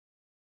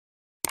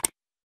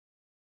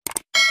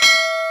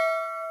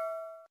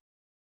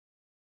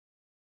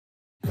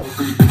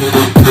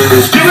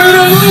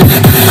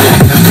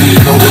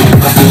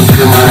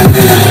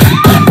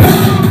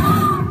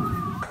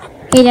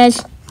Hey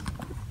guys,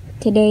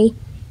 today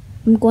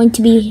I'm going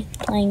to be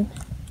playing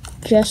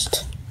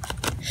just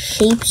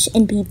Shapes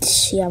and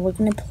Beats. Yeah, we're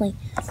gonna play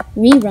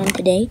Rerun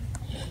today.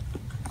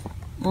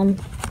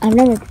 I've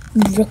never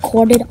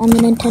recorded on the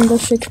Nintendo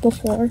Switch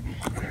before.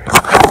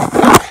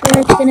 I'm sure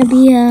it's gonna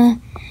be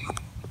an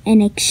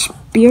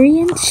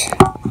experience.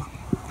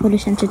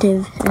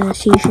 Photosensitive,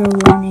 seizure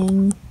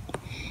warning.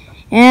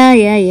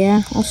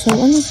 Yeah. Also,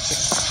 let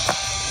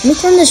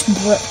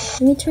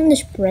me turn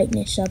this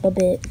brightness up a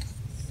bit.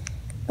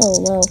 Oh,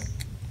 low.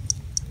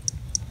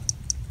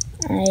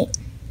 Alright.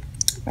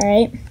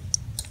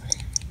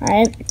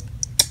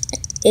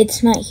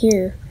 It's not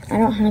here. I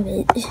don't have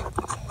it.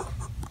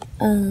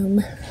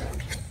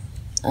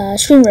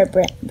 Screen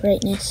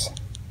brightness.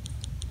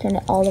 Turn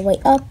it all the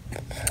way up.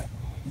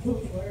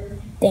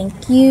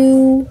 Thank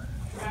you.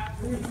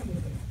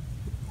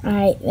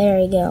 Alright,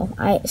 there we go.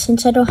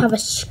 Since I don't have a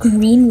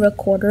screen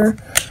recorder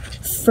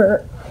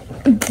for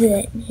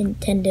the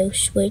Nintendo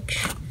Switch.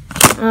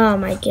 Oh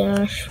my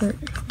gosh. Oh,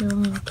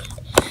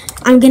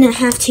 I'm gonna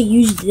have to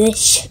use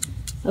this.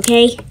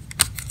 Okay?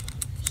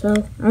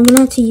 So, I'm gonna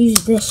have to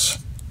use this.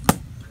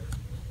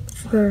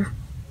 For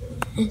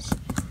this.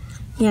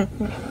 Yeah,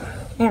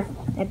 there.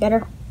 That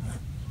better?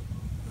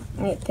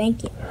 Alright,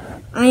 thank you.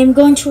 I am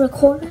going to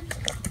record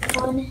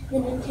on the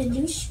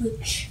Nintendo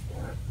Switch.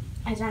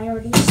 As I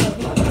already said.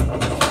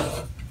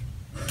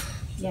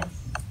 Yeah.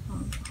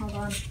 Hold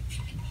on.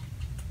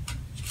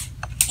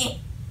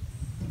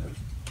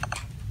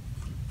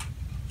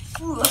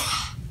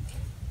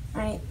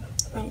 Alright,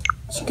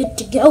 it's good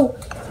to go.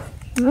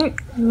 Alright,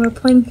 we're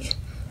playing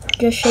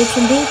just Shapes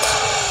and Beats.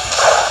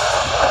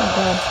 Oh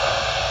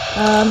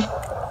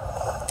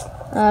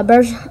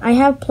god. I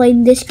have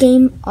played this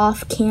game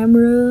off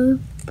camera.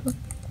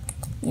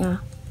 Yeah.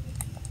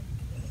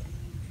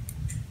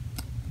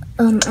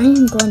 I'm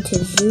going to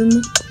zoom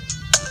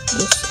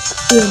this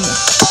in.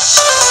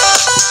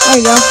 There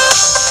we go.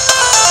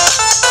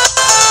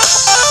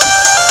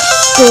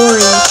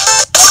 Story.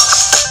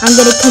 I'm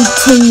gonna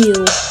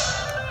continue.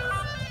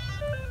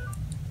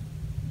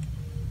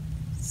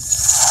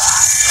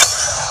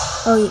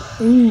 Oh,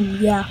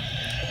 yeah.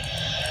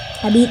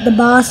 I beat the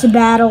boss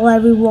battle,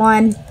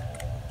 everyone.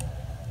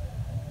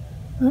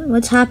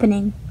 What's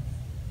happening?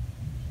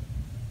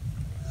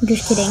 I'm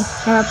just kidding.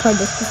 Never played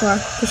this before.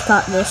 Just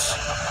got this.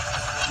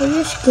 I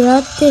just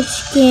got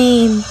this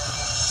game.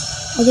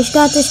 I just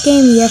got this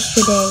game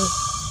yesterday.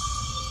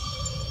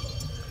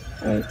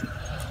 Right.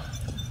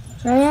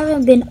 So I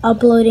haven't been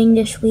uploading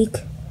this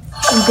week.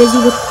 I'm busy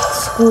with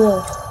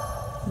school.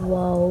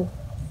 Whoa.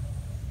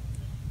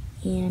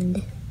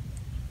 And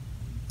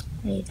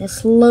wait,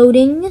 that's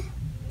loading.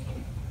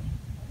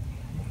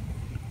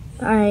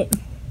 Alright.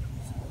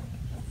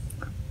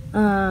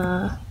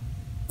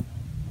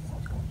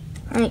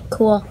 Alright,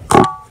 cool.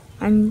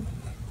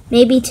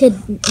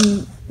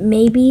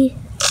 Maybe.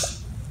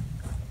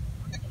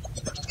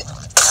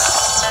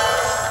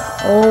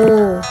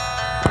 Oh,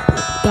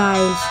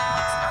 guys,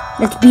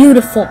 that's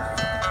beautiful.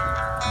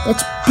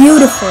 That's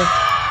beautiful.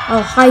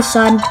 Oh, hi,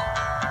 son.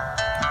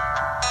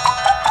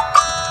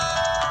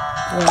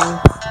 Whoa.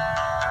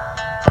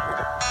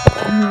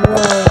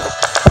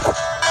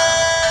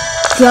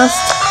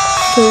 Just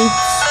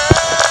Shapes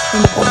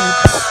and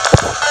Beats.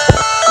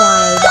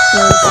 Wide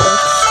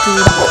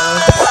Studio.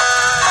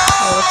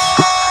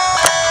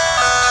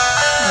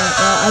 Alright,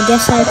 well, I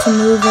guess I have to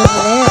move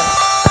over there.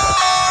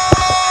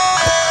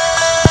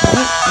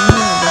 Alright, I'm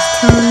gonna just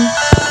turn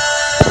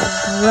the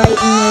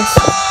brightness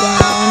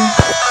down.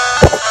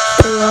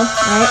 Cool.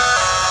 Alright.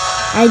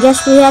 I guess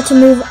we have to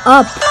move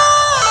up.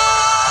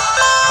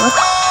 What?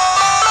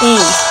 A.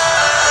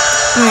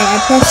 Alright, I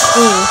pressed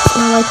A. It's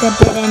not like that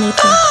did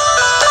anything.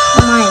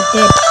 Oh my, it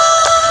did.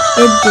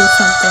 It did do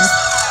something.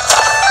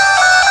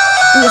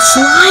 Ooh,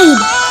 slide!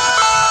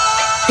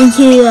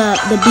 Into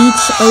the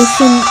beach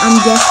ocean, I'm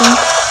guessing.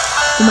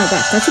 Oh my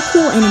gosh, that's a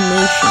cool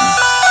animation.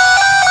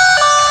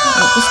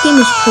 Alright, this game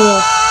is cool.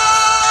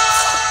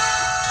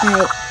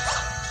 Alright.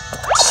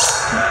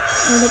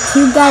 Oh, the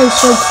cute guy is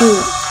so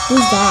cute.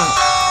 Who's that?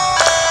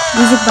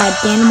 Music by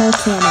Danimal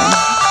Cannon.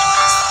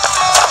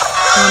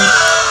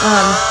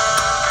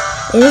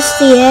 Is this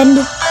the end?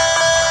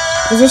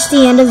 Is this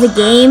the end of the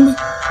game?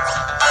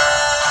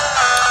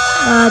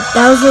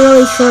 That was a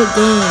really short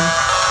game.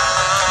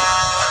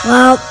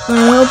 Well,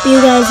 I hope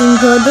you guys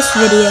enjoyed this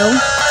video.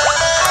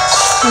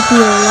 Hope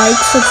you like,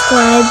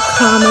 subscribe,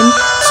 comment.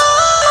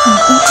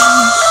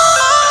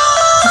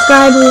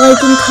 Subscribe, like,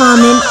 and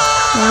comment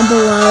down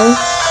below.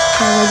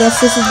 So I guess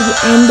this is the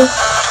end of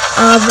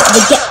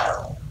the game.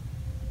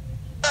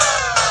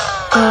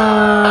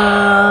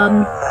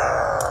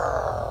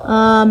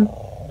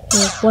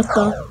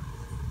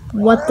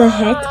 What the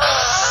heck?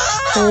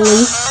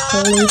 Holy,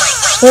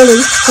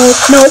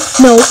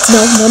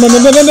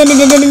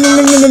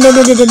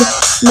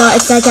 no,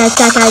 it's that guy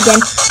again.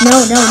 No,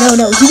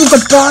 he was a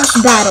boss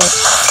battle.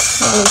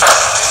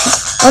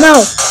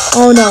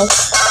 Oh no,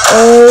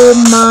 Oh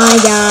my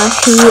gosh,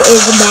 he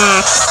is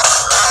back.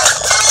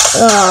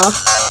 Oh.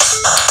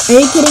 Are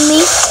you kidding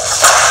me?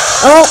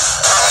 Oh.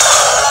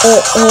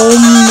 Oh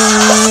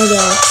my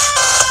gosh.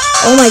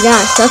 Oh my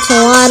gosh, that's a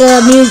lot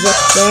of music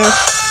there.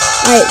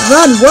 Alright,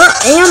 run. Where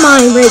am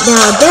I right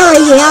now? There I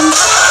am.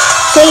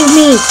 Save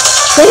me.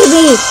 Save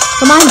me.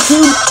 Come on,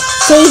 Cube.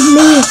 Save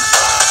me.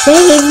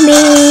 Save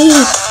me.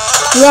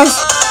 Yes.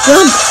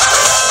 Jump.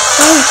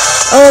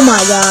 Oh my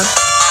gosh.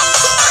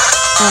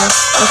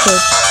 Okay.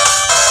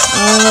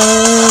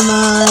 Oh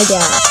my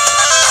gosh.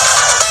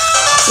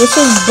 This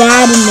is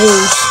bad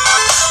news.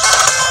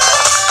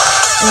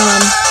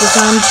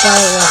 Designed by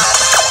what?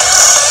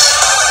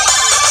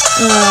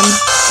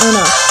 Oh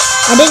no.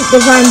 I didn't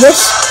design this.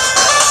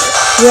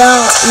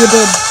 Well, you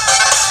did.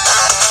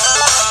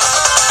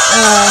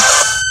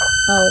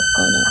 Oh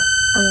no.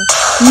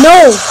 No!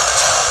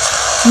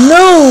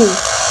 No!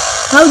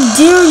 How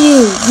dare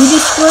you! You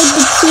destroyed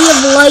the tree of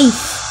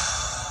life!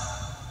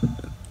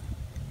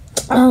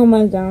 Oh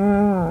my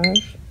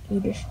gosh. You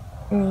just...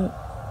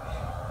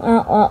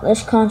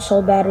 this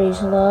console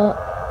battery's low.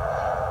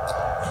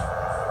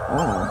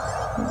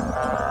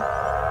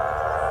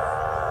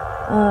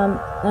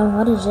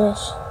 What is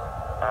this?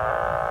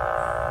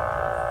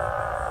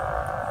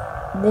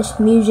 This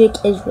music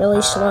is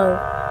really slow.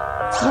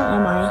 Where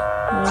am I?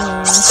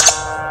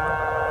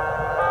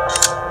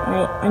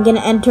 Alright, I'm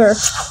gonna enter.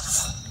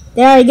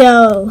 There I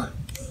go.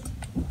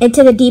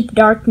 Into the deep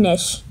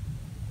darkness.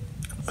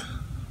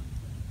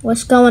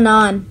 What's going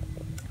on?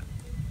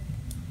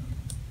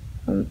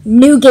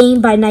 New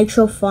game by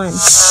Nitro Fun.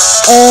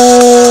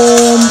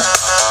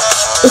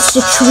 It's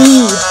the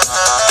tree.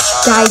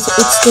 Guys,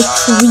 it's the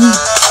tree.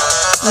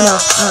 Oh no,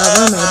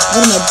 what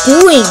am I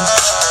doing?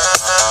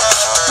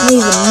 I don't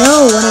even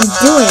know what I'm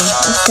doing.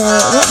 So,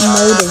 what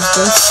mode is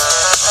this?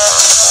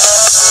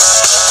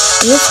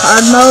 Is this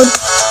hard mode?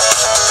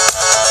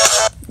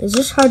 Is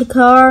this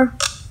hardcore?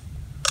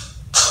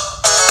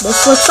 This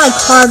looks like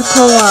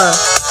hardcore.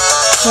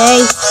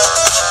 Okay.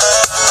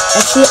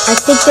 I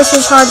think this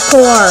is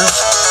hardcore.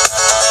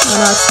 Oh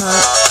no, it's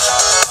not.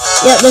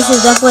 Yep, this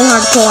is definitely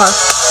hardcore.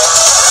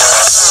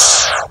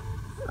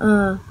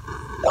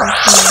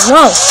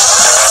 Whoa.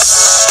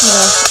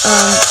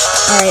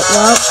 Alright,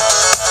 well,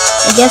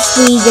 I guess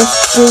we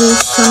just do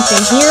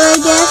something here, I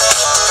guess.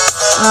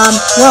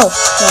 Whoa.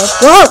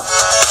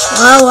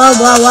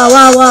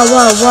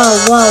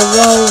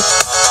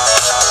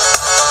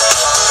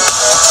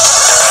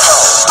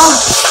 Oh,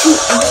 shoot.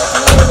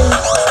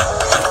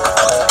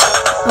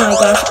 Oh my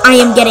gosh, I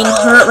am getting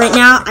hurt right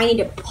now. I need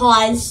to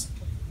pause.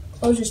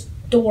 Close this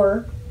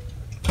door.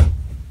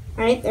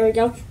 Alright, there we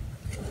go.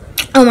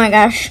 Oh my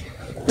gosh.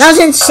 That was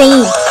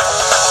insane.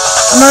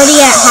 I'm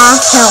already at half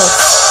health.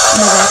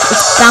 Oh my gosh,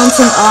 it's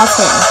bouncing off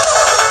him.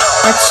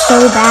 That's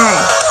so bad.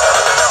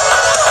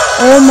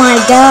 Oh my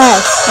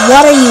gosh,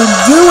 what are you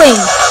doing?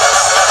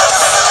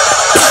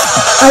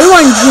 Are you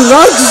on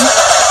drugs?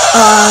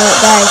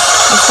 Guys,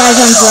 this guy's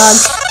on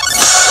drugs.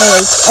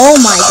 Holy, oh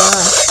my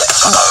gosh.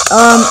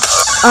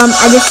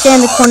 I just stay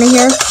in the corner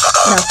here.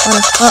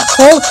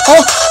 Hold.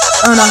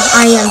 Oh no,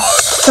 I am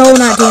so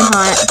not doing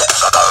hot.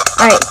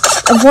 Alright,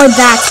 avoid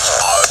that.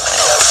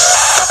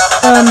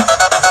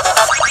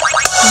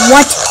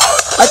 What?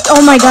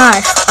 Oh my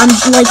gosh, I'm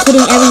like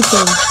hitting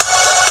everything.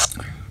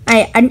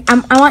 Alright,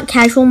 I want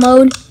casual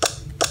mode.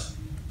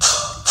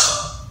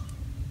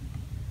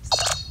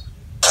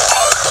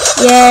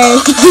 Yay.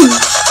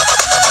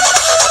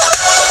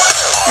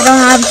 I don't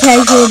have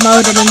casual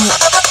mode anymore.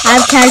 I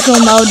have casual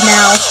mode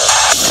now.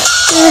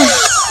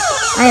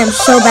 I am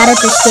so bad at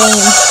this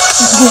game.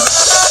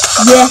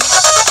 Yeah.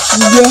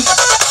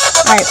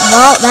 Alright,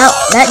 well,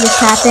 that just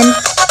happened.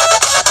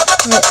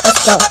 Alright, let's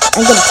go.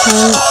 I'm gonna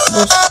turn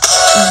this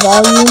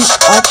volume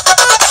up.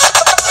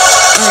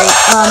 Alright,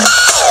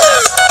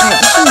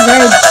 this is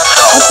very...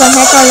 What the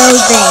heck are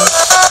those things?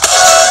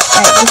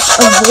 Alright, just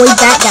avoid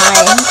that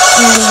guy,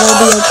 and we'll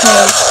be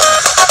okay.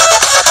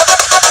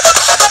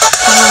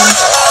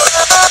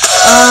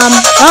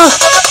 Oh!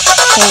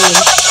 Holy.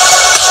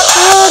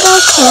 Oh,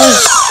 that's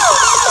close.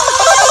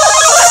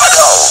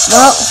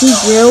 Well, he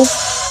grew.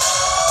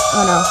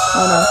 Oh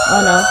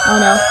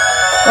no.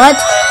 What?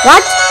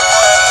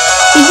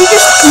 Did you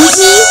just eat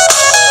me?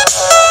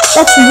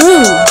 That's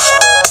rude.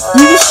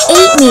 You just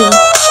ate me.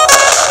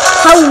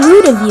 How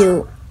rude of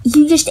you.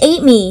 You just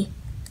ate me.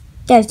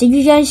 Guys, did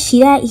you guys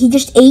see that? He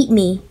just ate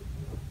me.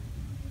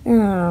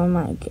 Oh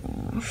my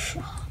gosh.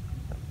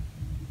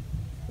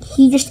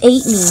 He just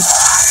ate me.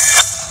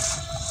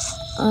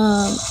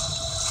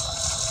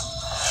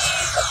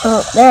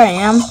 Oh, there I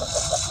am.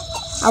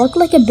 I look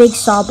like a big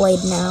saw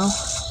blade now.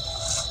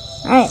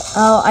 Alright,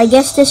 oh, I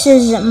guess this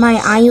is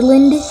my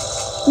island.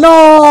 No!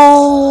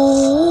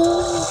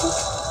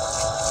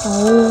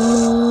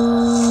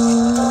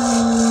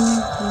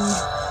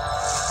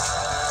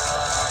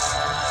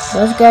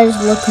 Those guys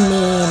look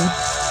mean.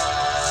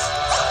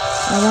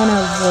 I want to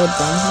avoid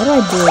them. What do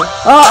I do?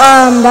 Oh,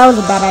 that was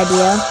a bad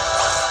idea.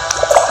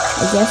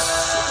 I guess.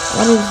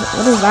 What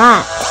is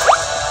that?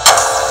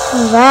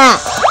 What is that?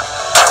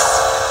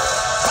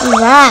 What's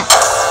that?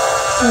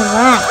 What's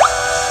that?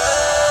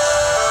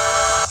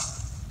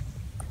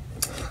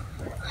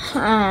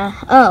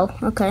 Oh,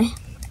 okay.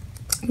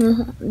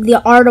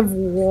 The art of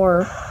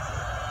war.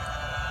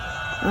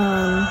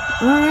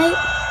 Alright.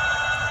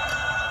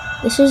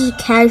 This is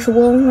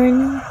casual right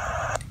now.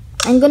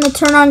 I'm gonna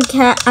turn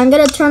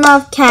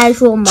off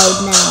casual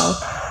mode now.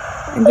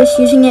 I'm just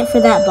using it for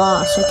that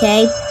boss,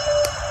 okay?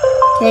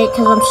 Okay,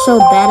 because I'm so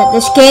bad at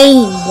this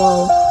game.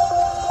 Whoa.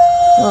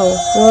 Whoa,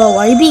 whoa,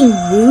 are you being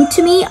rude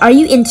to me? Are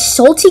you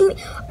insulting me?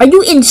 Are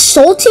you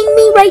insulting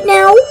me right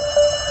now?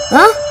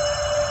 Huh?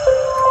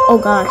 Oh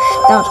gosh,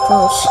 that was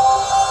close.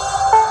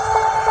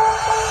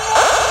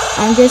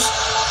 I'm just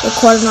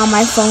recording on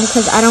my phone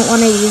because I don't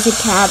want to use a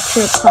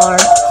capture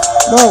card.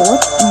 Whoa,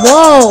 what?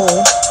 Whoa!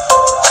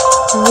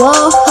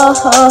 Whoa, ho,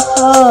 ho,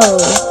 ho.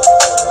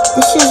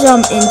 This is,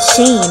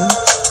 insane.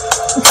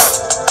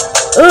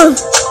 Ugh.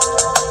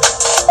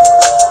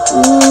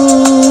 Ooh.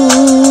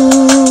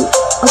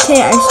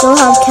 Okay, I still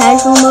have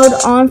casual mode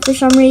on for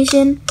some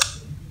reason.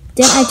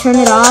 Didn't I turn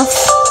it off?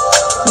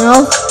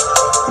 No.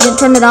 I didn't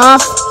turn it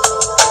off.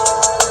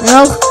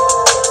 No.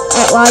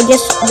 Alright, well, I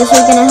guess this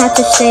is gonna have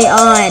to stay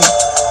on.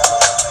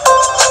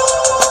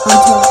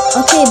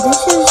 Okay,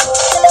 this is...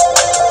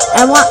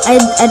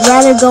 I'd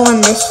rather go on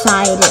this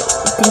side.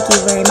 Thank you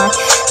very much.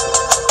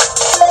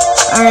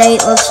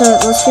 Alright, let's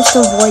just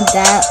avoid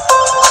that.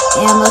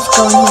 And let's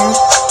go in here.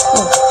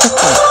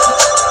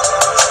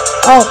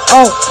 Oh,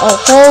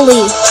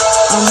 holy.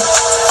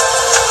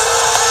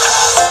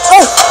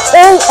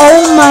 Oh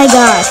my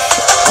gosh.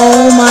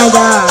 Oh my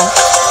gosh.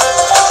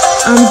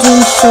 I'm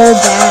doing so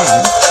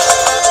bad.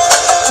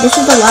 This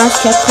is the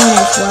last checkpoint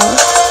as well.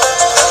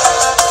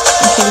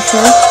 I'm pretty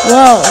sure.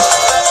 Whoa.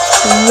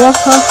 Whoa.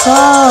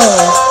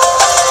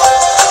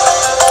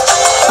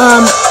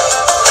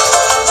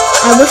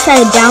 I wish I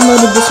had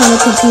downloaded this on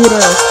the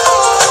computer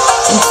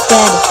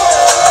instead.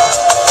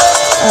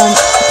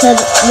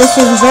 Because this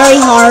is very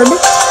hard.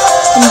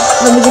 And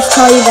let me just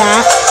tell you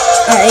that.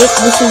 Alright,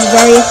 this is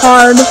very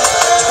hard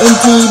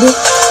indeed.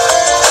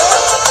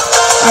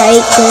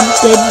 Alright, good.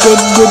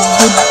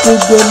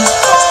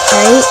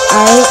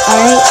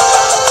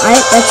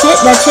 Alright, that's it.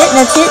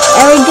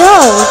 There we go.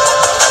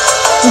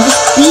 We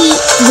just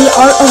beat the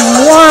art of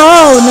war.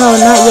 Oh, no,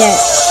 not yet.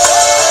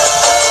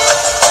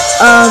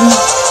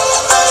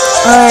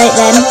 Alright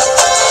then.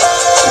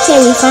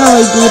 Okay, we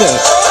finally beat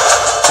it.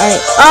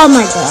 Alright, oh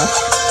my gosh.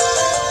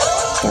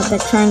 God,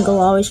 that triangle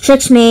always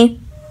tricks me.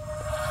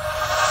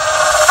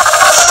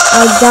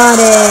 I got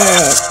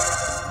it.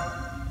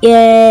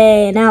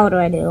 Yay, now what do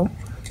I do?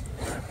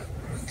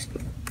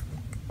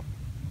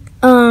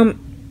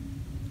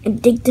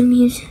 Dig the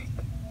music.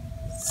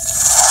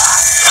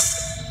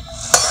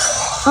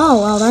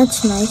 Oh, well,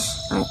 that's nice.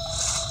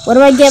 What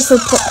do I get for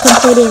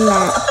completing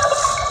that?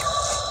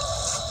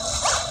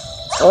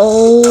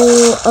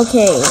 Oh,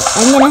 okay.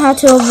 I'm gonna have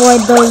to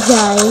avoid those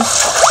guys.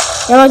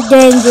 They look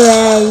dangerous.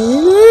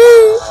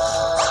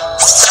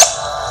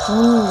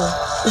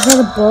 Oh, is that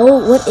a bow?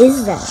 What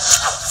is that?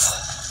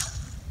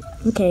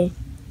 Okay.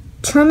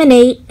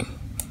 Terminate.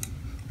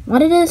 What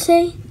did it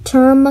say? I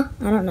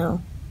don't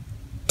know.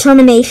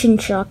 Termination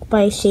shock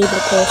by Saber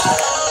Person.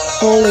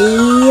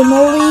 Holy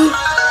moly.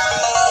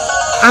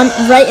 I'm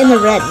right in the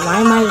red.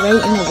 Why am I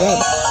right in the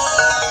red?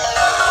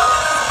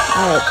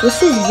 Alright,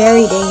 this is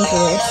very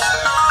dangerous.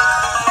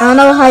 I don't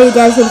know how you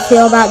guys would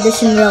feel about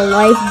this in real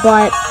life,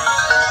 but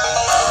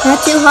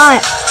not too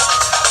hot.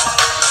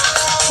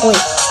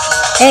 Wait.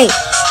 Hey.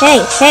 Are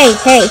you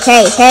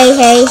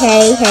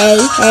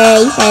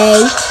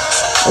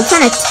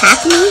trying to attack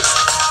me?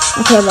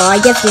 Okay, well, I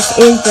guess this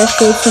is just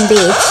JS&B.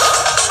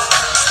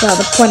 So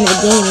the point of the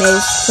game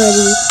is for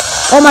the...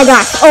 Oh my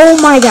gosh.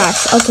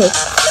 Okay.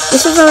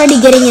 This is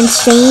already getting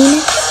insane.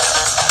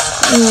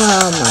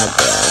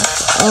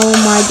 Oh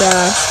my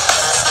gosh.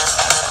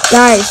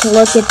 Guys,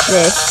 look at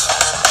this.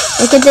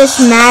 Look at this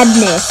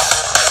madness.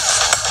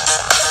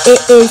 It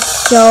is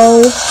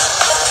so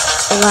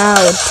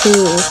loud,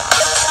 too.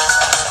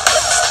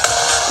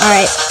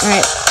 Alright.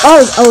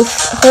 Oh,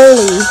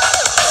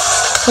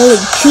 holy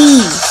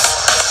jeez.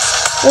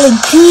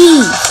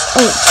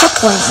 Oh,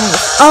 checkpoint,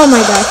 nice. Oh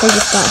my gosh, I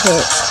just got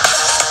hit.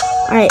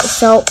 Alright,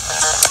 so,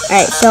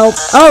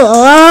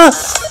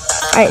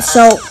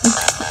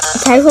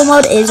 casual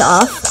mode is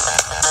off.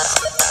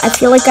 I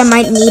feel like I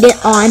might need it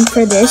on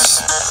for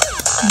this,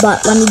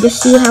 but let me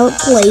just see how it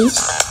plays.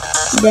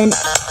 Then,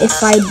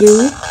 if I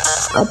do,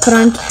 I'll put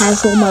on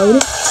casual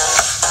mode.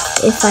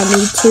 If I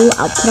need to,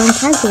 I'll put on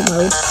casual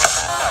mode.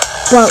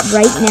 But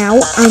right now,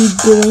 I'm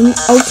doing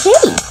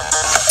okay.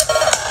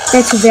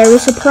 That's very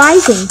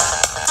surprising,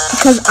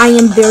 because I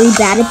am very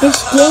bad at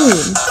this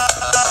game.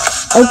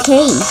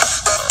 Okay.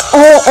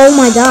 Oh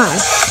my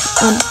gosh.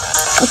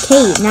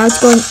 Okay, now it's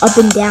going up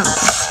and down.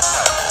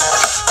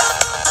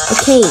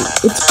 Okay,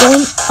 it's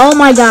going, oh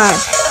my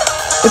gosh.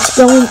 It's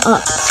going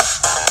up.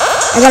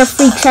 I got a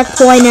free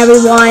checkpoint,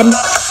 everyone.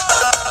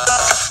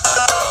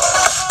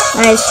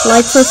 Nice,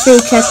 like for free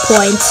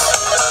checkpoints.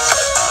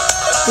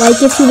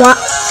 Like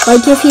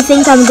if you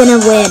think I'm gonna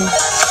win.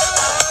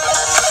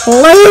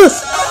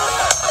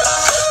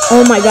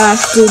 Oh my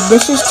gosh, dude,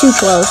 this is too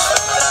close.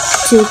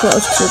 Too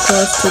close, too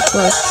close, too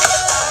close.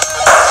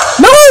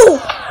 No!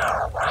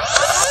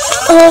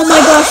 Oh my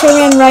gosh, I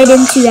ran right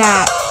into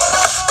that.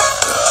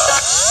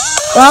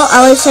 Well,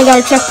 at least I got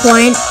a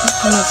checkpoint.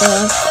 Oh my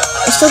gosh.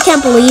 I still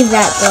can't believe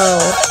that,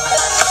 though.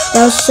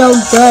 That was so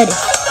good.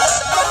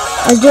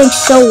 I was doing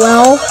so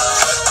well.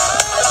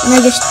 And I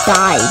just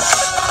died.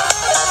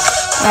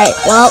 Alright,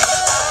 well.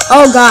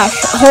 Oh gosh.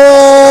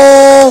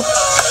 Oh!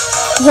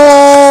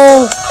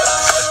 Oh!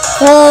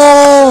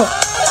 Oh!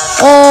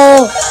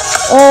 Oh!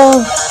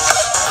 Oh!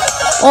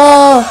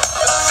 Oh!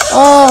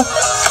 Oh!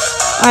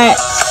 Alright,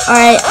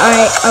 alright,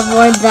 alright.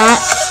 Avoid that.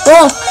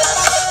 Oh!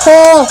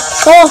 Oh!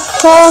 Oh!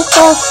 Oh!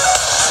 Oh!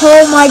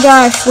 Oh my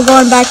gosh. We're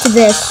going back to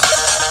this.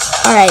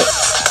 Alright.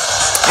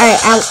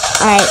 Alright,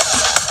 alright.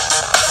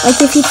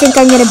 Like if you think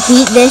I'm gonna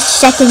beat this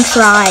second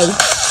try.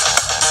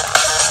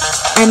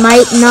 I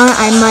might not.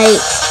 I might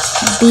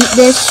beat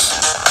this.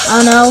 I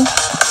don't know.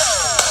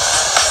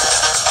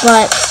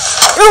 But,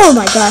 oh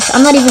my gosh.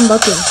 I'm not even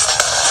looking.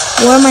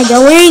 Where am I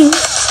going?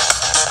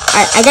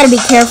 I gotta be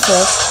careful.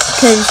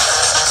 Because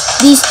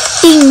these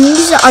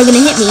things are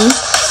gonna hit me.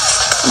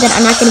 And then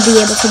I'm not gonna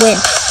be able to win.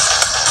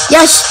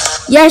 Yes!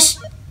 Yes!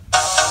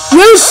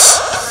 Yes!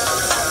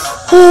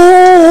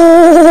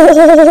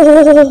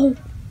 Oh,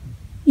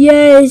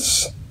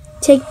 yes!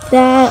 Take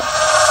that.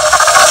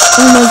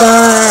 Oh my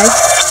gosh.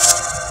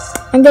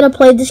 I'm gonna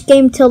play this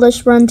game till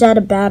this runs out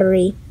of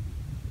battery.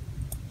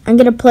 I'm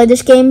gonna play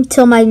this game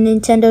till my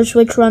Nintendo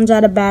Switch runs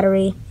out of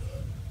battery.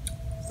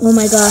 Oh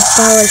my gosh,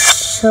 that was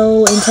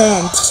so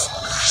intense.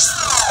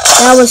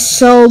 That was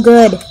so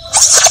good.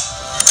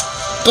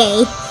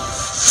 Okay.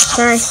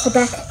 Sorry, go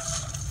back.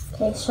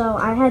 Okay, so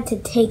I had to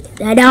take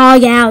the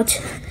dog out.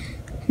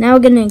 Now we're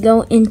gonna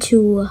go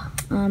into,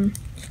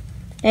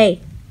 hey.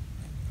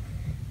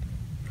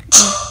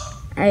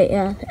 Alright,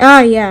 yeah.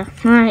 Oh, yeah,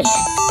 alright.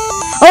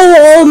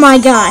 Oh my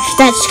gosh,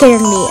 that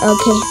scared me.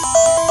 Okay.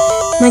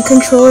 My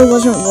controller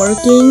wasn't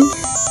working.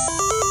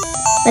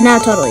 But now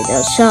it totally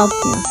does, so,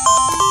 yeah.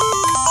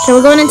 So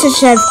we're going into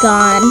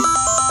Chevcon.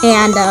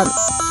 And,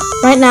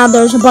 right now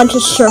there's a bunch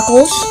of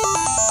circles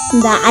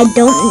that I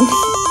don't,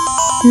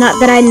 not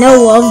that I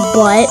know of,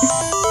 but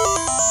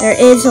there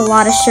is a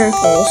lot of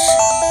circles.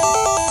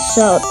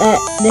 So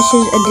this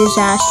is a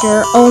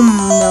disaster. Oh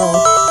no.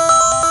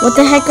 What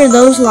the heck are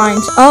those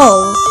lines?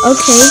 Oh,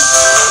 okay.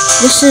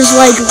 This is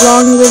like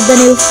Long Live the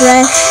New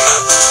Fresh.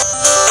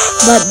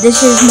 But this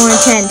is more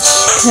intense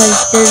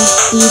because there's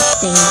these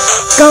things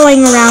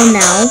going around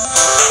now.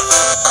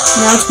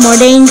 Now it's more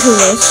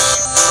dangerous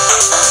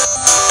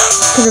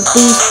because of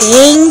these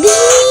things.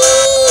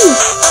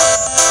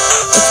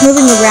 It's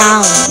moving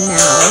around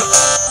now.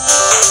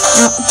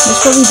 No,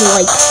 that's what we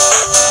like.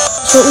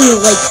 That's what we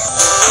like.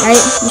 Alright,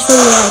 that's what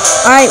we like.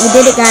 Alright, we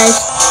did it, guys.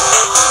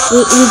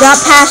 We got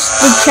past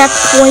the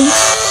checkpoint.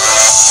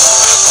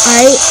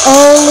 Alright,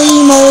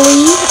 holy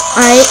moly.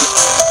 Alright.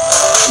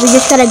 We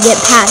just gotta get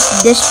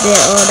past this bit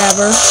or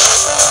whatever.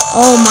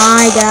 Oh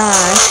my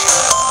gosh.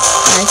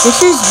 Guys, this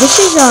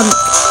is, ugh.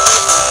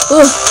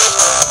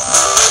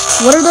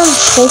 What are those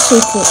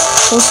pulsing things?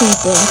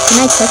 Can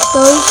I touch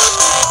those?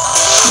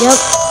 Yep.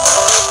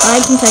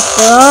 I can touch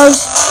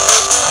those.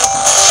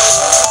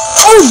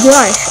 Oh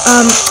gosh.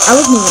 I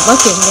wasn't even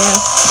looking, yeah.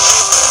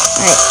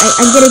 Alright,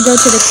 I'm gonna go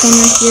to the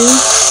corner here.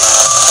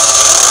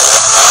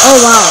 Oh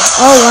wow.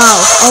 Oh wow.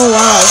 Oh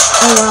wow.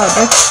 Oh wow.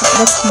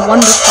 That's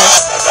wonderful.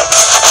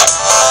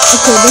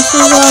 Okay, this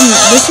is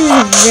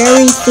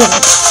very thin.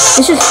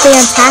 This is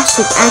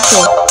fantastic,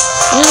 actually.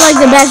 This is like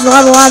the best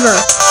level ever.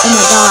 Oh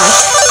my gosh.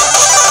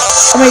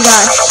 Oh my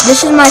gosh.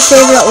 This is my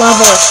favorite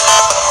level.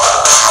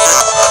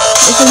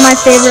 This is my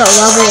favorite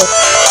level.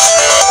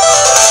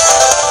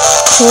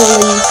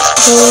 Holy.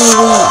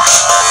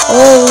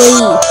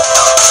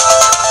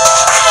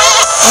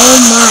 Oh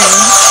my.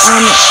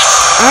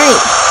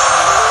 Alright.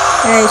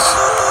 Guys.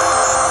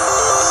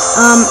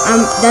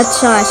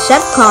 That's,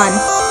 Chevcon.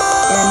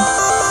 And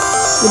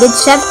we did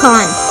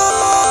Chevcon.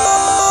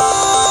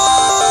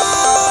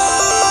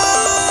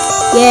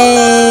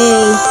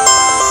 Yay.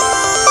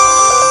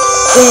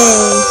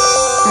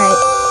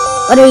 Alright.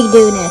 What do we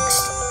do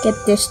next? Get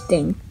this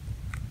thing.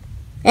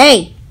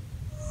 Hey.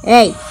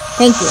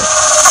 Thank you.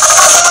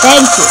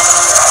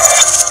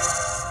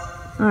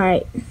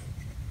 Alright.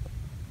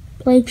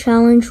 Play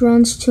challenge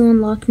runs to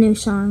unlock new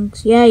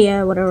songs.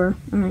 Yeah, whatever.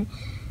 Alright.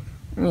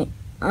 Alright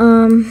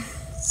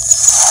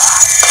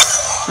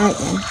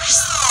then.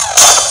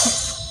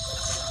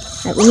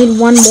 Alright, we need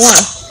one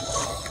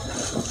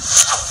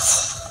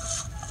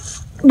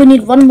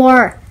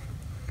more.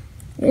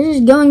 This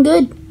is going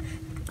good.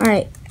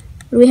 Alright.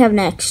 What do we have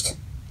next?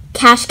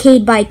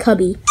 Cascade by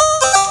Cubby.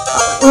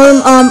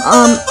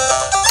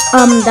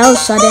 That was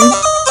sudden.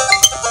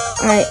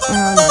 Alright,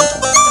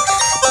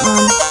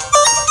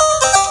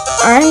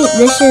 alright,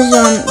 this is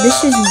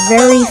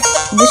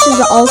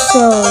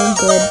also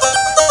good.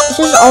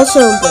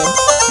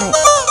 Alright,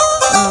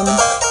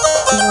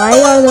 why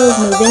are those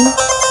moving?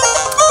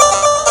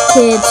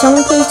 Could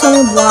someone please tell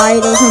me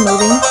why those are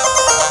moving?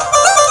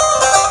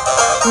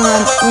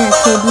 Yeah,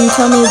 could you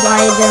tell me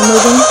why they're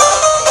moving?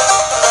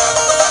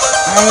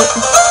 Alright.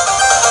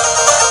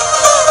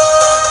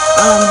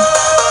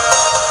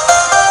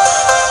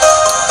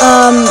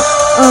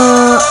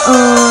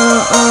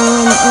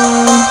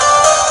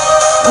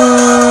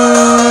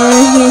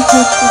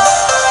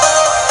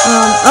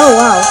 Oh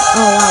wow,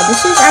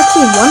 this is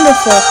actually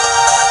wonderful.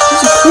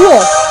 This is cool.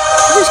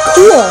 This is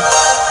cool.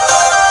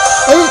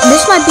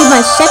 This might be my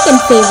second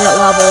favorite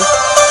level.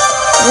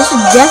 This is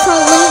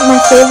definitely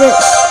my favorite.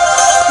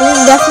 This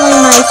is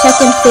definitely my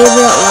second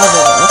favorite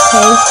level,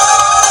 okay?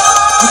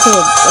 Okay,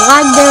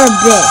 lag there a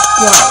bit,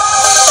 but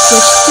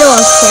it's still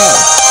okay.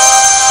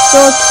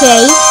 Still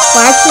okay,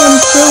 but actually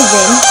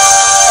improving.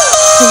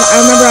 Because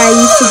I remember I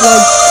used to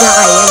like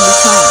die every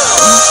time.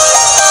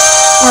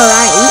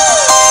 Alright,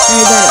 I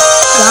got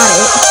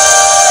it.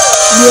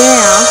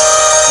 Yeah.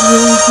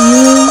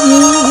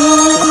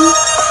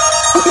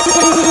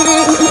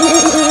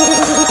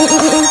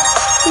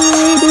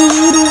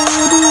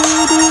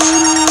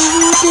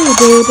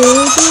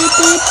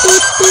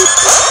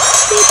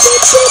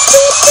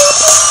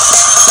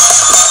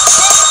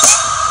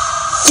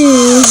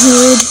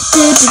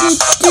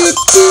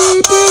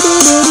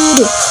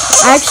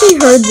 I actually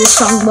heard this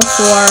song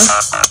before.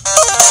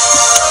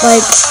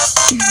 Like,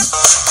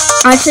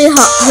 I actually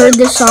heard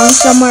this song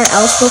somewhere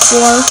else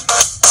before,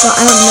 but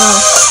I don't know.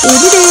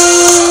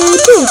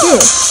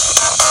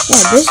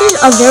 Yeah, this is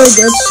a very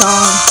good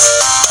song.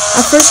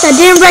 At first I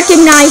didn't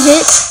recognize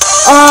it.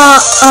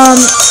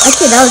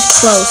 Okay, that was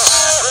close.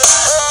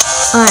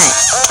 Alright,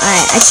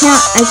 I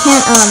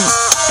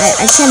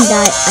can't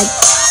die.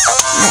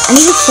 I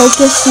need to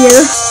focus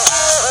here,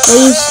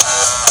 please.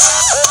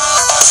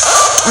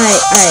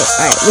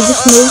 Alright, we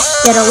just move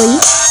steadily.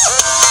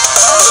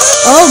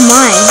 Oh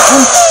my,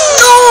 no!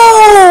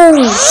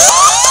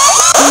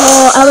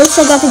 Oh, at least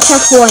I got the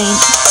checkpoint.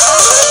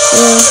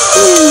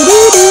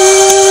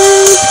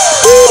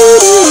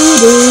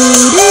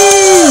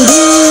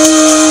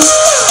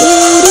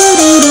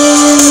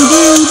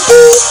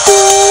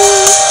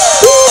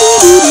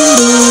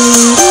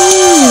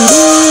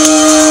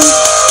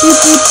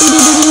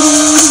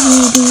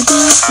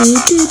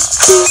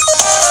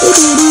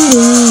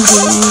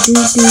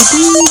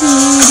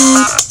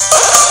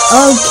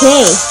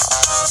 Okay.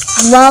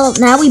 Well,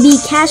 now we beat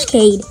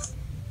Cascade.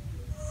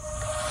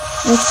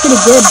 That's pretty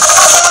good.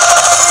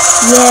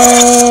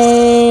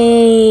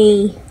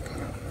 Yay!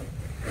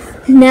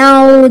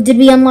 Now, did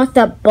we unlock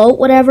that boat,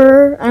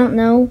 whatever? I don't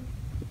know.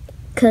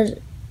 Because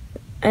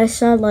I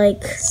saw,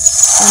 like,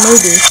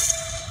 maybe.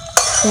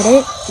 Is that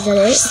it? Is that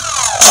it?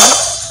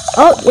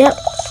 Oh, yep.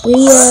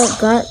 We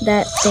got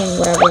that thing,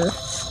 whatever.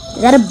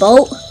 Is that a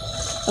boat?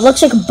 It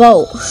looks like a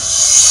boat.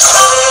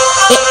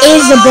 It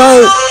is a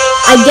boat.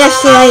 I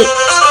guessed right.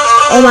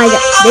 Oh my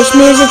god. This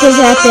music is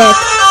epic.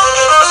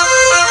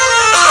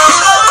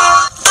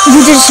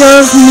 You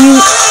deserve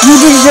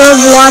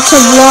lots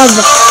of love,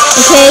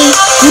 okay?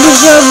 You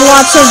deserve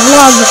lots of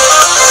love.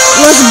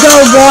 Let's go,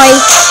 boy.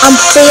 I'm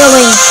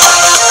failing.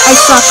 I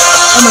suck.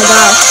 Oh my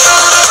god.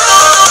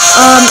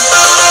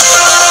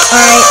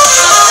 Alright.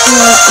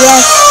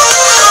 Yes.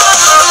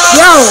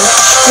 Yo!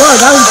 Whoa,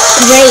 that was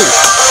great.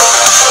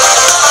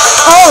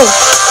 Oh!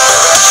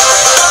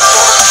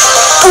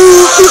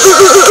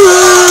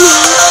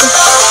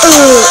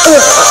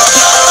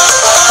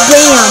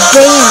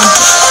 Bam.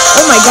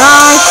 Oh my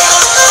gosh.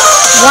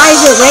 Why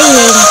is it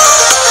raining?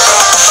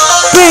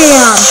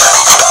 Bam!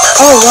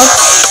 Oh,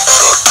 whoops.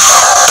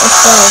 Let's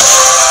go.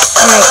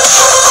 Alright.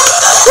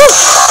 Woo!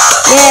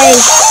 Yay!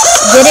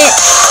 Did it!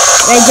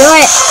 Did I do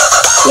it?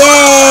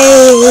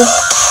 Yay!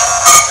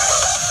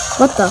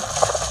 What the?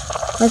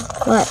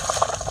 What?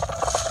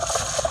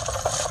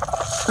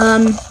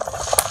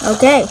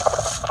 Okay.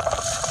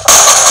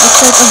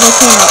 Looks like a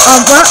volcano.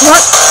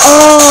 What?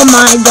 Oh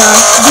my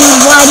gosh.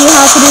 Dude, why do you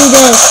have to do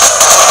this?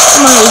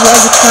 Come on, he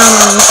has a crown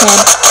on his head.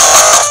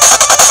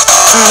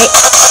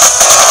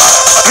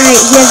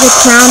 Alright, he has a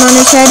crown on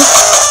his head.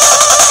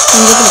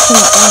 I'm just gonna turn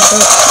it down a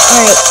bit.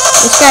 Alright,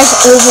 this guy's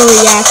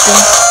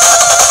overreacting.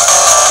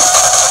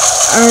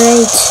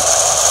 Alright.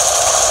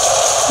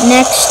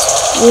 Next,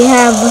 we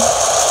have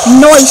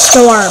Noise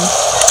Storm.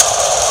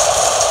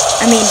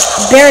 I mean,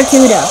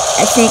 Barracuda,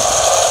 I think.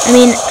 I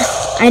mean,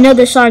 I know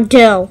this song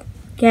too,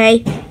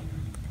 okay?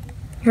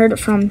 Heard it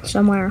from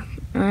somewhere,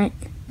 alright?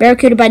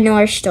 Barracuda by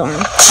Noise Storm.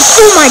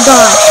 Oh my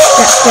god,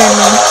 that scared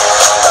me.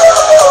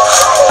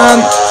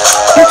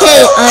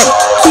 Okay,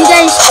 can you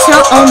guys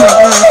tell, oh my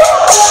gosh.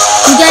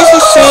 You guys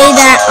just say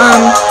that,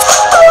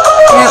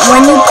 that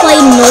when you play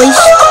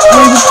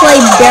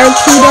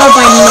Barracuda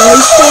by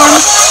Noise Storm,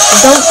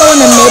 don't go in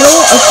the middle,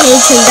 okay,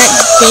 because that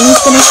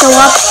thing's gonna show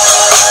up.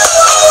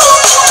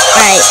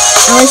 Alright,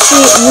 unless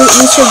we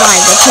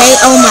survive, okay?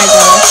 Oh my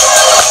gosh.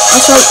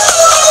 Also,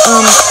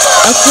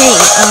 okay,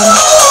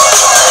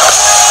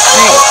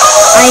 alright,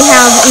 I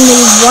have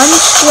only one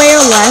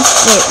square left.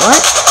 Wait,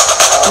 what?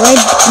 Do I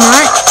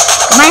not?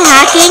 Am I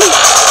hacking?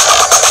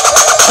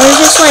 Or is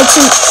this like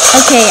some...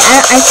 Okay,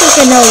 I think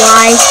I know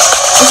why.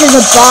 This is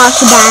a boss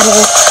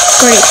battle.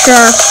 Pretty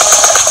sure.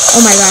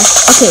 Oh my gosh.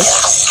 Okay.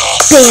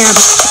 Bam.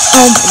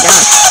 Oh my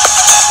gosh.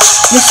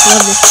 Just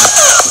love this.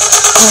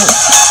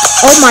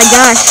 Oh my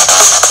gosh.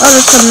 Oh,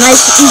 there's some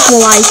nice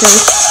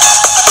equalizers.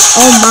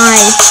 Oh my.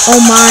 Oh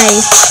my.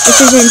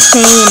 This is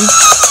insane.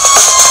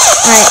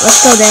 Alright, let's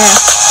go there.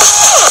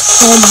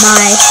 Oh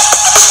my.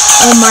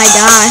 Oh my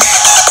gosh.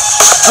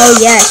 Oh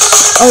yes.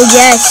 Oh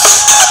yes.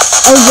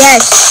 Oh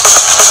yes.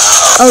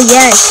 Oh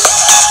yes.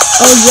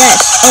 Oh yes.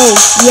 Oh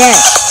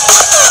yes.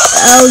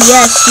 Oh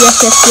yes.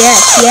 Yes, yes, yes,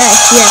 yes,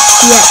 yes,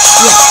 yes,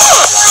 yes.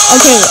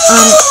 Okay,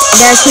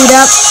 they're queued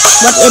up.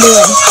 What you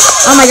doing?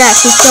 Oh my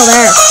gosh, he's still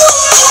there.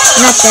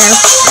 Not there.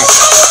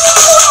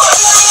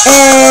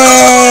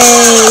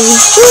 Hey!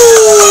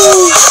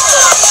 Woo!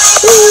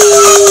 Woo!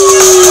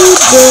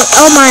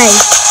 Oh my!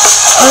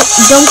 Oh,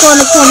 don't go in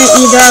the corner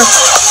either.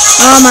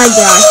 Oh my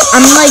gosh!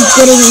 I'm like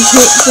getting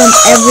hit from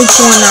every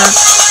corner.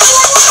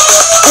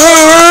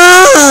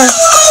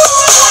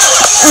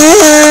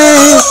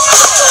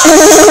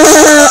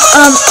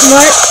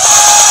 What?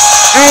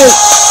 I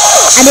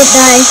didn't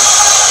die.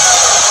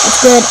 That's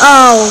good.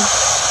 Oh.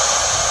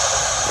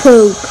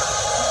 Poop.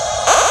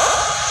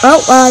 Oh,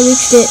 well, I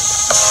reached it.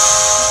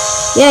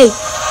 Yay.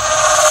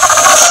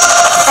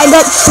 I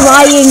got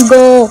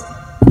triangle.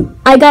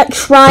 I got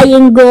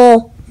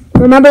triangle.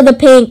 Remember the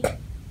pink.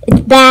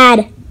 It's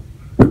bad.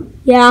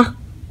 Yeah.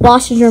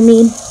 Bosses are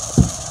mean.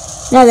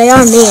 No, they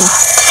are mean.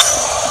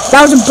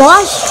 That was a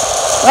boss,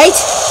 right?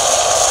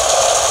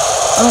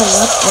 Oh,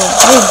 what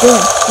are you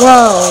doing?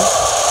 Whoa.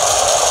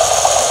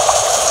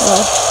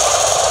 Whoa.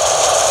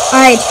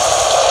 Alright.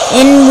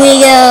 In we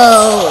go.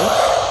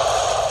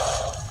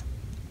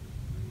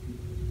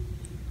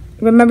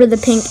 Remember the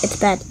pink, it's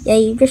bad. Yeah,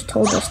 you just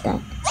told us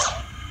that.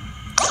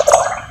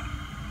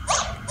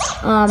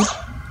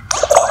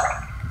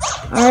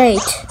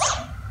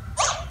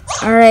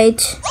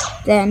 Alright,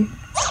 then.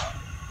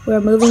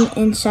 We're moving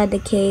inside the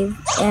cave,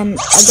 and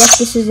I guess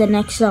this is the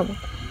next level.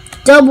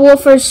 Double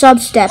for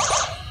sub-step.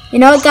 You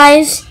know what,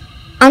 guys?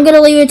 I'm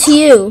gonna leave it to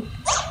you.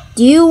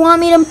 Do you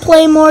want me to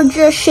play more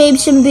just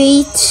shapes and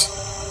beats?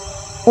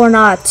 Or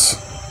not?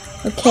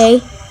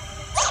 Okay?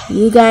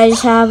 You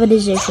guys have a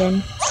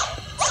decision.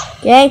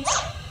 Okay?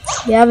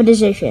 You have a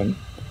decision.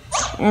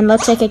 And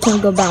looks like I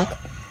can't go back.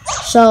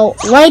 So,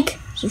 like,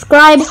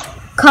 subscribe,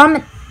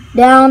 comment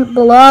down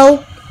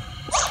below.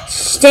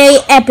 Stay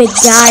epic,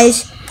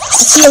 guys.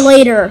 I'll see you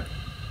later.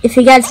 If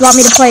you guys want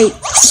me to play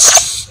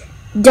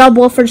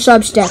double for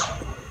sub-step.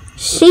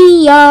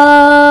 See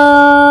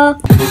ya!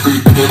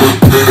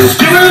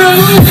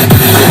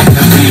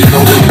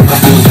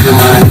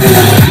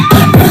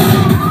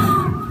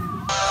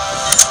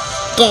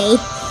 Okay.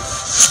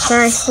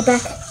 Sorry, go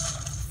back.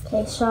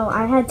 Okay, so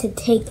I had to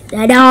take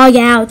the dog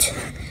out.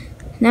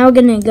 Now we're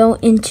gonna go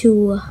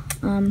into,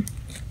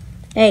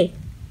 hey.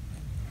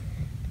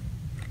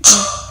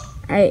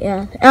 Alright,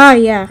 yeah. Oh,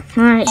 yeah.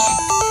 Alright.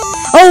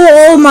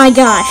 Oh my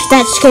gosh,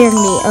 that scared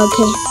me.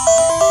 Okay.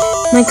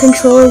 My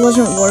controller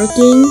wasn't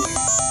working.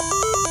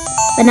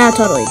 But now it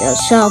totally does.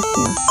 So,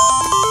 yeah.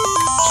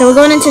 So we're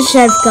going into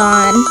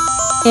Sevcon.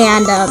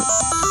 And,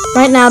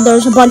 right now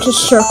there's a bunch of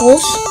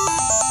circles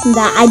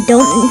that I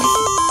don't,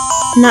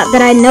 not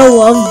that I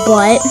know of,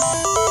 but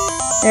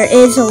there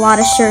is a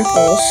lot of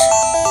circles.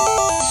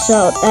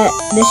 So,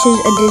 this is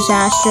a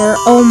disaster.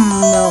 Oh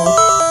no.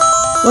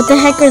 What the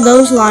heck are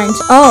those lines?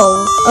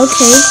 Oh,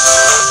 okay.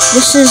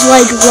 This is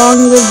like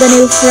Long Live the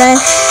New Fresh,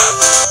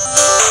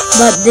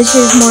 but this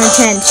is more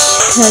intense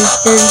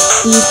because there's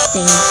these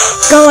things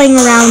going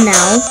around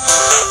now.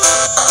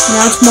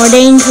 Now it's more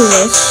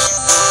dangerous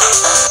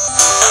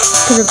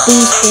because of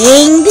these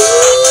things.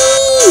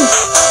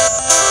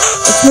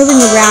 It's moving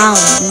around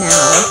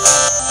now.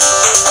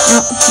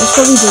 Now, that's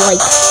what we like.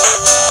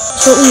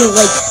 That's what we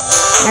like.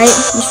 Alright,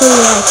 that's what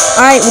we like.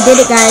 Alright, we did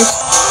it, guys.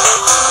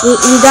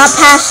 We got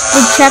past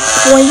the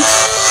checkpoint.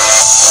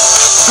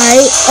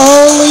 Alright,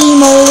 holy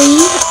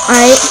moly.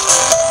 Alright.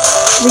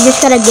 We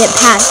just gotta get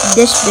past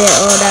this bit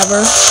or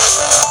whatever.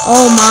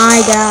 Oh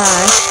my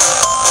gosh.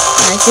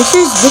 Guys, this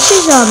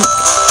is ugh.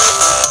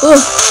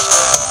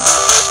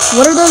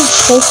 What are those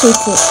pulsing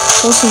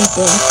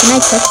things? Can I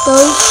touch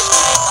those?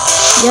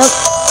 Yep.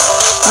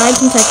 I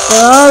can touch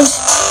those.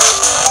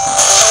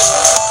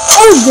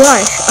 Oh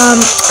gosh.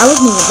 I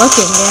wasn't even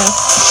looking, yeah.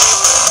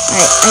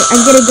 Alright,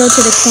 I'm gonna go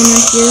to the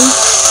corner here.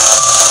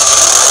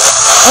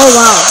 Oh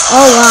wow,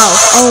 oh wow,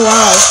 oh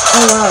wow,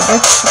 oh wow,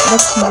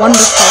 that's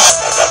wonderful.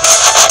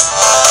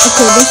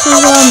 Okay, this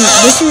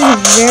is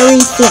very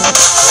thin.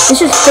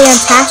 This is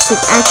fantastic,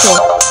 actually.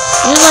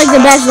 This is like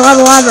the best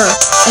level ever.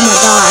 Oh my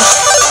gosh.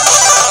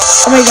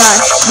 Oh my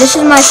gosh, this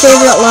is my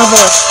favorite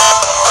level.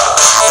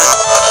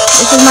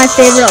 This is my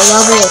favorite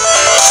level.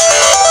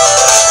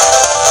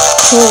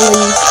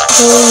 Holy.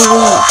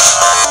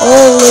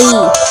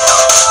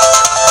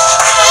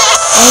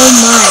 Oh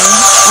my.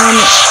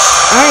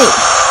 Alright.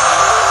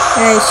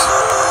 Guys.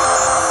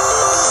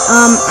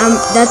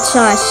 That's,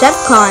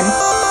 Sevcon.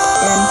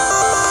 And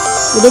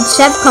we did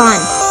Sevcon.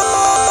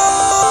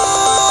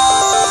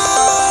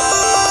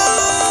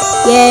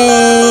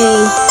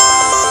 Yay!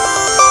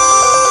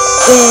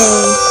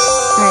 Yay!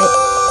 Alright,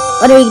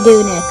 what do we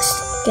do next?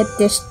 Get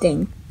this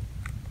thing.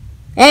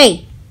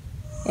 Hey!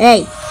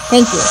 Hey!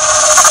 Thank you.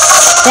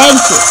 Thank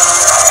you!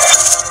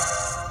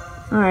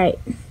 Alright.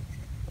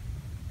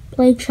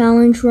 Play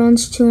challenge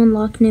runs to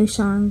unlock new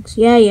songs.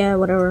 Yeah,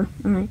 whatever.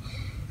 Alright.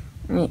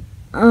 Alright.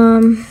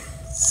 Alright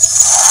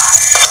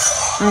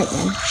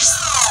then.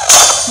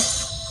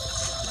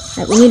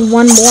 Alright, we need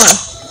one more.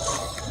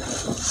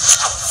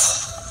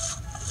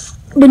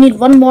 We need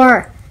one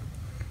more.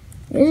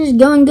 This is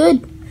going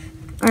good.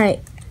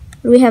 Alright.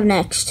 What do we have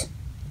next?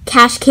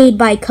 Cascade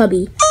by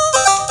Cubby.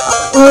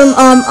 That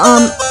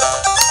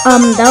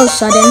was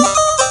sudden.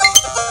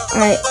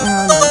 Alright,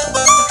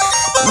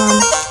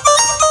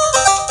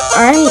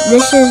 alright,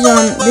 this is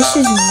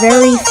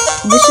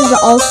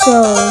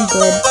also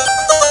good.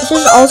 This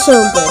is also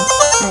good.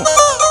 Alright,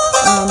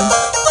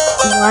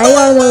 why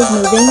are those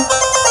moving?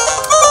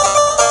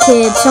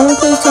 Could someone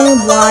please tell me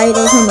why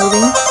those are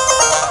moving?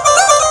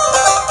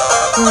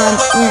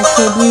 Yeah,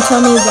 could you tell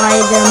me why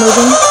they're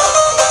moving?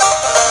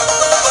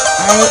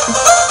 Alright.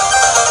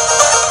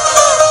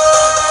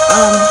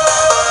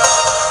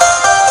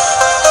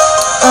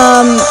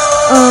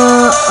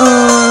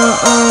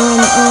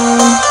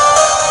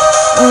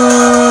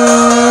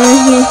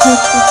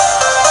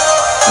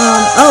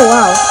 Oh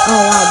wow,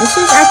 this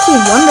is actually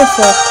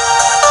wonderful.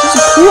 This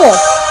is cool.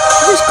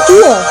 This is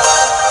cool.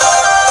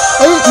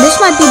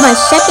 This might be my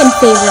second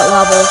favorite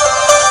level.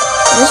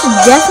 This is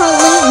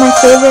definitely my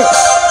favorite.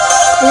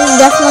 This is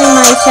definitely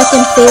my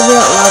second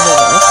favorite level,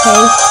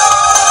 okay?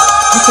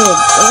 Okay,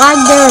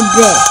 lag there a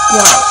bit,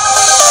 but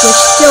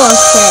it's still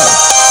okay.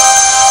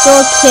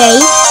 Still okay,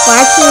 we're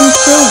actually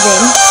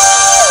improving.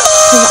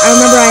 Because I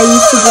remember I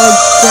used to go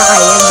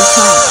die every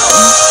time.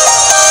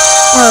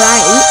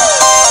 Alright,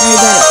 I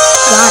got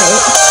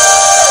it.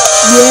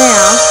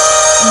 Yeah.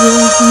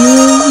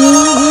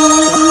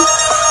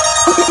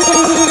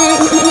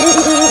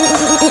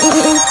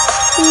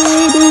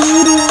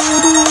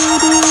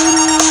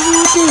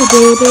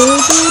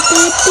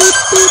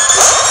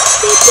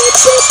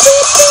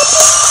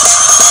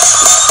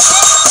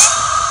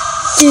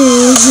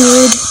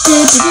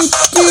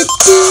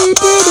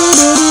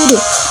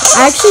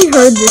 I actually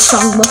heard this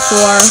song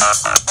before.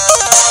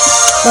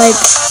 Like,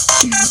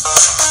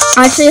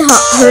 I actually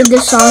heard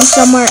this song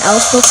somewhere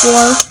else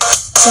before,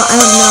 but I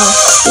don't know.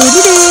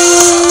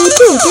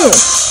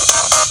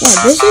 Yeah,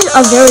 this is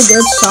a very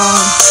good song.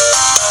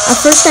 At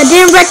first I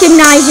didn't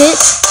recognize it.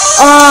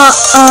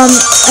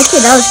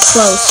 Okay, that was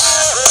close.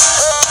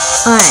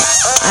 Alright,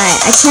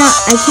 I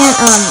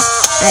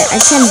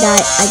can't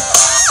die.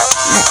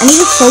 I need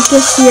to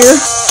focus here,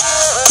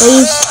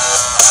 please.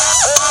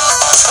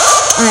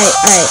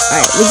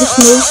 Alright, we just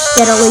move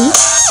steadily.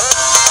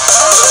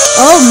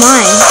 Oh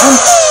my, no!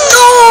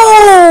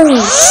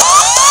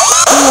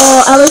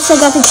 Oh, at least I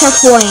got the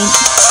checkpoint.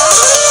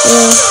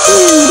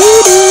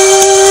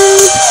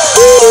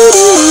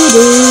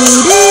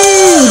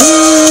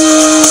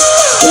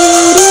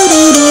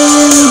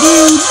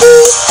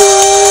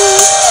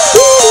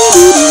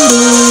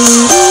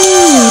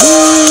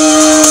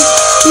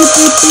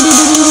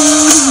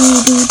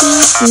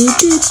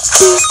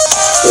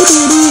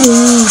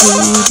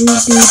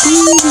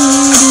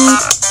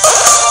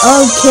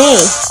 Okay,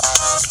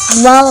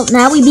 well,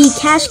 now we beat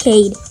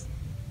Cascade.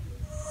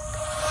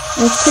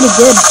 That's pretty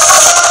good.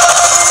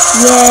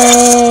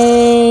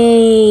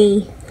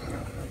 Yay!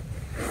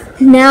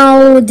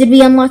 Now, did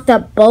we unlock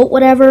that boat,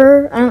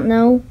 whatever? I don't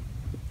know.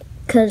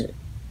 Because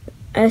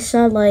I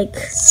saw, like,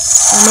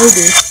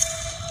 maybe.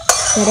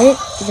 Is that it?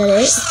 Is that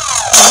it?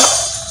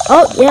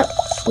 Oh, yep.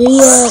 We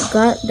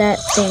got that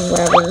thing,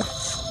 whatever.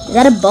 Is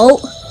that a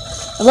boat?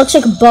 It looks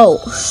like a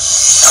boat.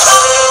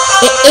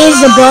 It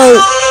is a boat.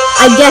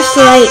 I guessed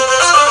right.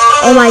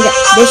 Oh my god.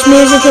 This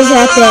music is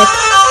epic.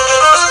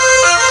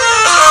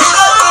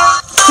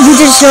 You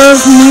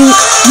deserve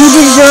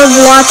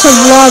lots of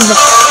love.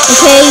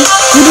 Okay?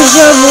 You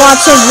deserve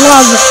lots of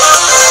love.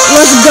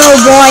 Let's go,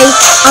 boy.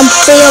 I'm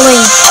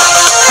failing.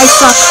 I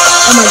suck.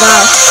 Oh my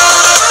gosh.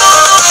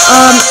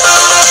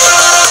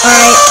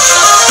 Alright.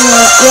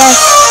 Yes.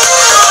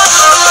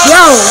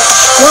 Yo!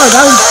 Whoa,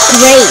 that was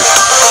great.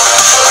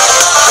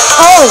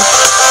 Oh!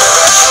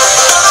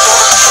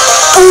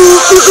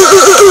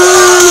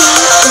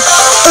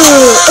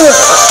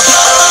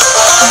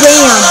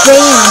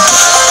 Damn.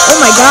 Oh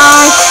my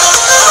gosh.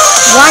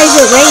 Why is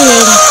it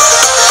raining?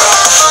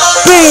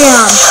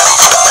 Bam!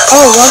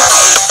 Oh,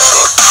 whoops.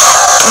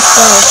 Let's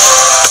go.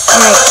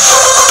 Alright.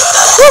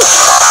 Woo!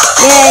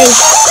 Yay!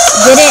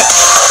 Did it!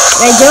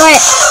 Did I do it?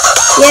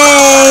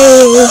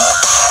 Yay!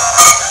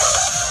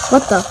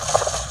 What the?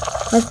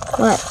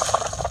 What?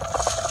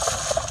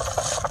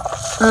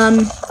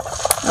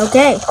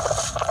 Okay.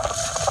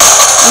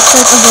 Let's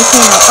set the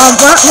volcano.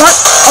 What?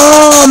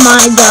 Oh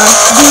my gosh.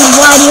 Dude,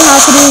 why do you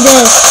have to do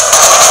this?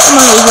 Come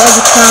on, he has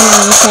a crown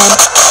on his head.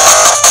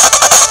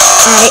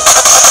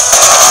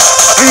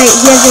 Alright,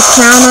 he has a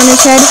crown on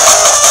his head.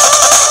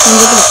 I'm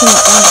looking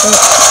at him.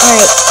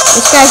 Alright,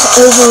 this guy's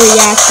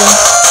overreacting.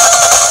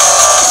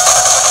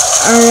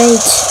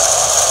 Alright.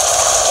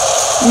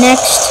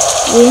 Next,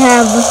 we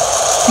have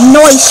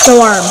Noise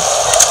Storm.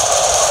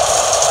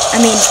 I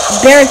mean,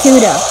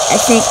 Barracuda, I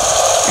think.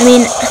 I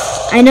mean,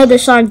 I know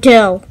this song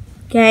too,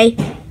 okay?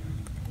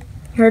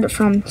 Heard it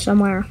from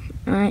somewhere.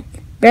 Alright.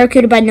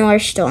 Barracuda by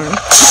Noise Storm.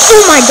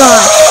 Oh my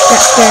gosh,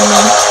 that scared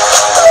me.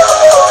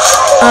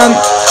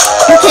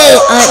 Okay,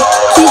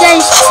 can you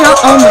guys tell,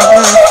 oh my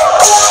gosh.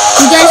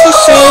 You guys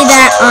just say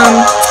that,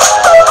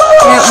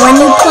 that when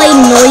you play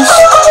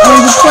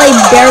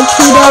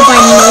Barracuda by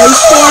Noise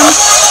Storm,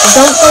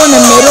 don't go in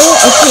the middle,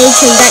 okay,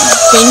 because that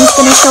thing's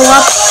gonna show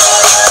up.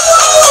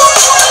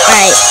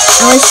 Alright,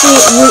 let's see,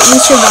 we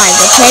survived,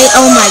 okay?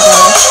 Oh my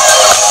gosh.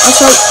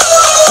 Also,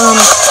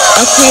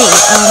 okay,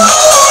 alright,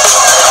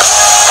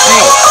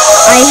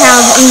 I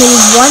have only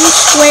one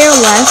square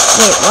left.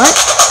 Wait, what?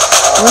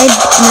 Do I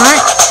not?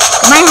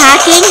 Am I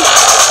hacking?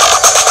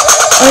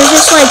 Or is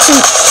this like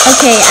some,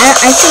 okay,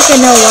 I think I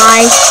know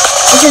why.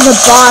 This is a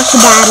boss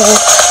battle,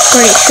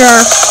 pretty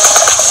sure.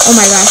 Oh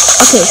my gosh,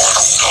 okay.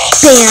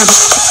 Bam!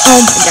 Oh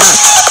my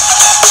gosh.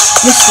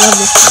 Just love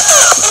this.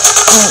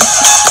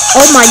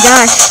 Oh my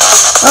gosh.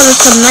 Oh, there's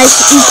some nice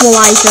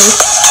equalizers.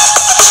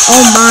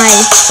 Oh my.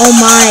 Oh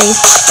my.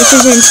 This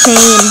is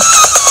insane.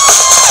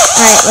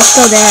 Alright, let's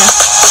go there.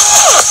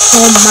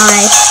 Oh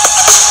my.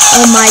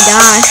 Oh my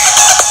gosh.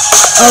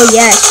 Oh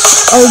yes.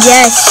 Oh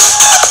yes.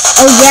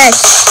 Oh yes.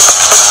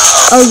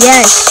 Oh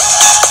yes.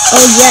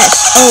 Oh yes.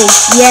 Oh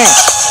yes.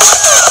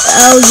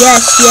 Oh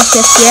yes. Yes,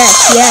 yes, yes.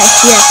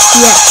 Yes, yes,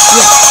 yes,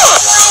 yes.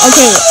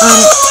 Okay,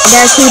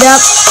 Barracuda,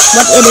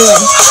 what you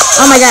doing?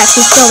 Oh my gosh,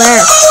 he's still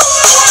there.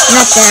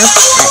 Not there.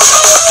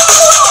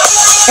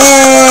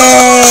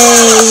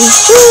 Hey!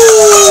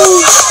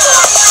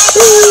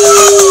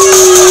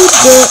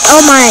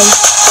 Oh my!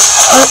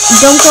 Oh,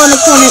 don't go in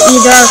the corner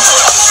either.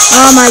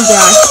 Oh my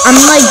gosh, I'm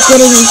like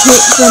getting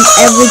hit from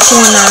every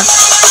corner.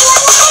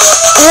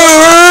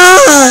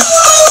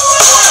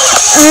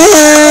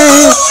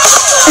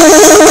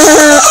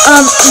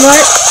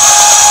 What?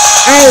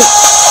 Alright,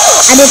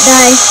 I didn't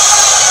die.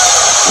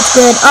 That's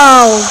good.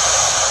 Oh.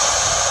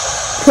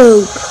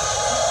 Poop.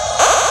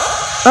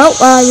 Oh,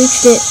 I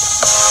reached it.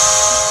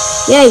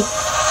 Yay.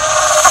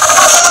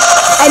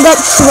 I got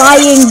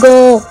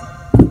triangle.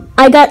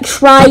 I got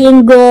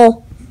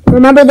triangle.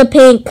 Remember the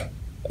pink.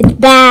 It's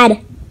bad.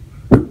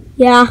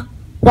 Yeah,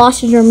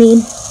 bosses are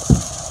mean.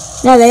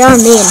 No, they are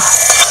mean.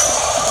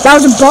 That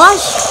was a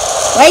boss,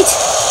 right?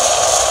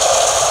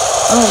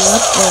 Oh,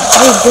 what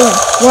are you doing?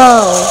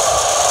 Whoa.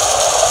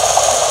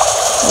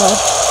 Whoa.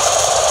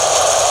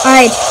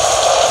 Alright,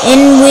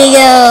 in we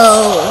go.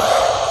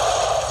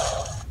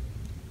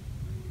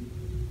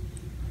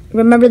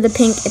 Remember the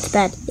pink, it's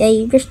bad. Yeah,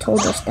 you just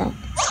told us that.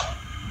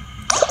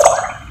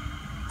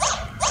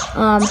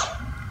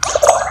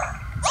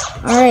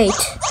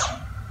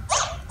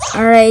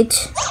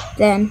 Alright,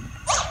 then.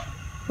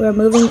 We're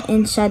moving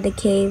inside the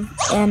cave,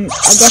 and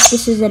I guess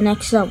this is the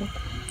next level.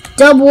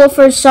 Double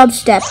Woofer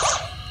Substep.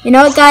 You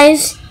know what,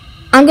 guys?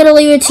 I'm gonna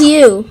leave it to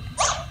you.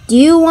 Do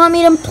you want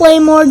me to play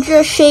more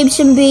just shapes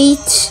and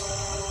beats?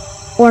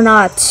 Or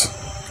not?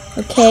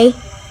 Okay?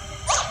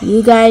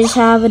 You guys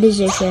have a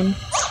decision.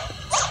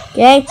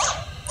 Okay?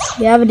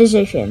 You have a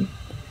decision.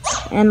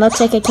 And looks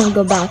like I can't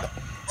go back.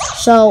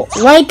 So,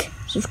 like,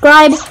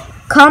 subscribe,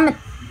 comment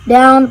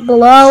down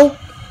below.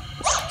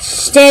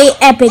 Stay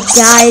epic,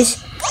 guys.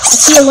 I'll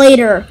see you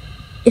later.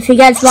 If you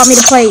guys want me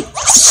to play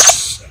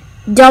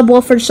Double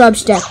Woofer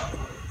Substep.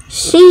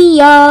 See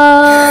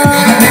ya!